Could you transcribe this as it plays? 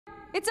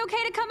It's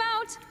okay to come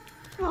out.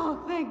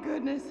 Oh, thank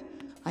goodness.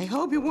 I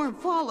hope you weren't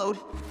followed.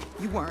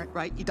 You weren't,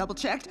 right? You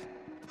double-checked?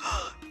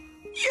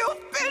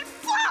 You've been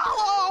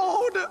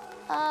followed!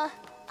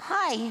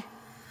 Hi.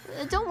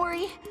 Don't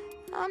worry.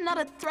 I'm not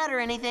a threat or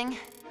anything.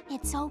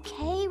 It's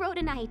okay,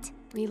 Rhodonite.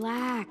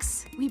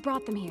 Relax. We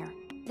brought them here.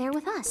 They're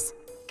with us.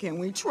 Can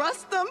we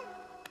trust them?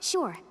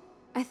 Sure.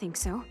 I think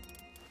so.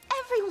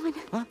 Everyone!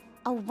 Huh?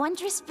 A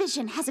wondrous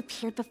vision has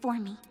appeared before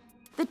me.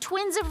 The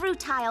twins of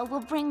Rutile will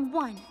bring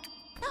 1,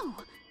 no,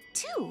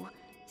 2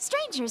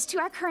 strangers to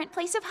our current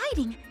place of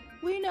hiding.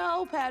 We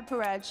know,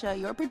 Padparadscha,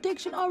 your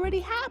prediction already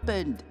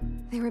happened.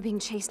 They were being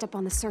chased up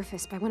on the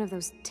surface by one of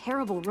those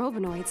terrible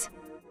Robonoids.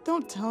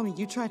 Don't tell me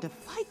you tried to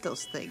fight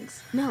those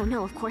things.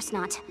 No, of course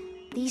not.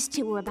 These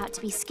 2 were about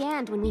to be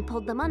scanned when we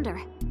pulled them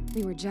under.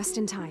 We were just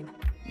in time.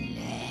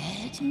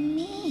 Let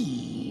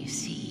me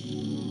see.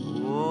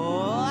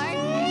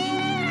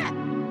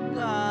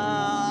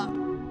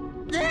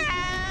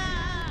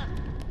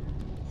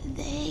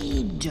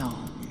 They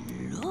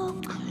don't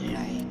look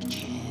like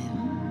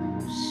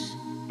gems.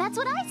 That's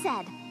what I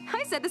said.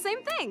 I said the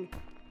same thing.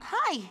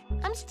 Hi,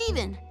 I'm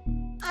Steven.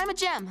 I'm a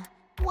gem.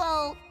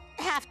 Well,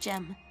 half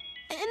gem.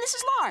 And this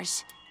is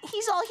Lars.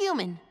 He's all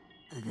human.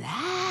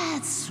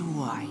 That's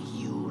why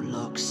you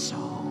look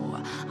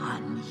so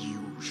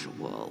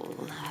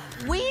unusual.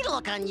 We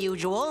look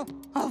unusual.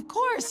 Of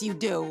course you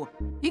do.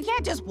 You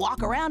can't just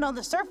walk around on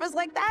the surface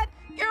like that.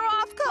 You're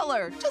off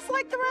color, just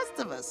like the rest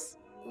of us.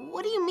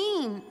 What do you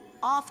mean,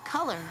 off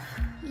color?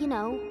 You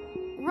know,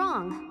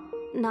 wrong.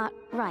 Not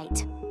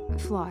right.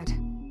 Flawed.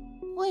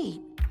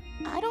 Wait,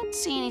 I don't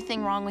see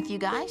anything wrong with you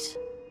guys.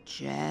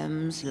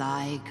 Gems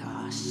like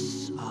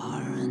us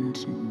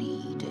aren't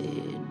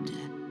needed.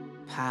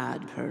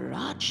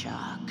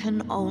 Padparadscha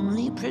can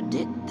only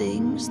predict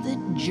things that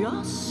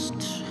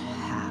just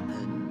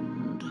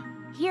happened.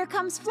 Here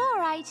comes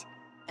Fluorite.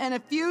 And a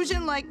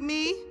fusion like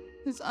me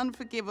is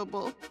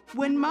unforgivable.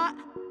 When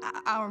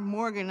our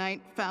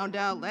Morganite found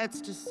out, let's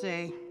just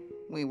say,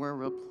 we were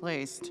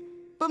replaced.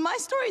 But my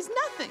story's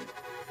nothing.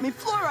 I mean,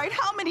 Fluorite,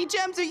 how many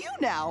gems are you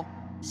now?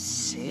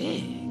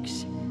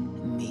 6.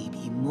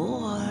 Maybe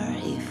more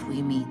if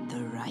we meet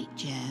the right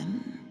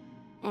gem.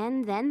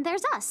 And then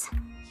there's us.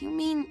 You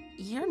mean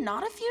you're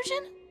not a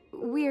fusion?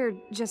 We're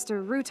just a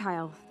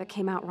Rutile that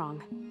came out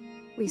wrong.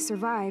 We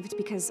survived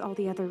because all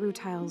the other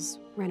Rutiles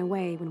ran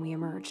away when we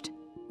emerged.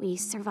 We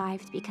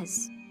survived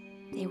because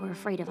they were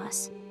afraid of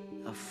us.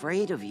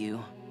 Afraid of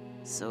you?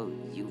 So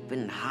you've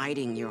been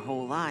hiding your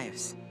whole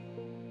lives.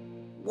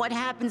 What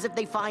happens if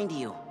they find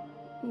you?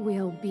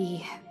 We'll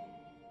be...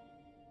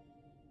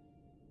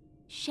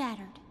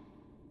 Shattered.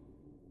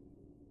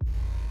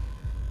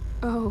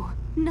 Oh.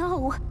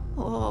 No!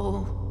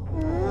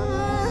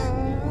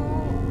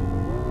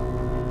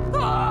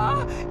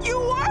 Ah, you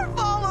were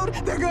followed!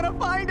 They're gonna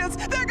find us!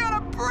 They're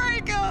gonna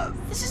break us!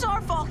 This is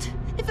our fault.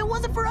 If it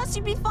wasn't for us,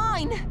 you'd be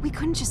fine. We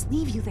couldn't just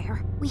leave you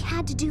there. We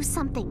had to do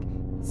something.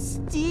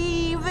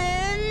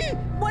 Steven!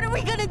 What are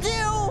we gonna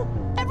do?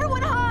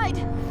 Everyone hide!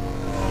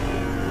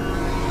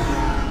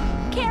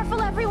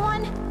 Careful,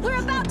 everyone! We're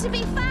about to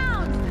be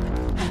found!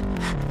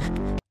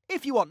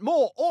 If you want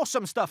more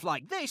awesome stuff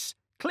like this,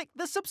 click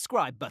the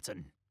subscribe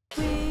button.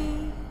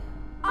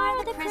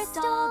 Are the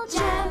crystal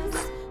gems?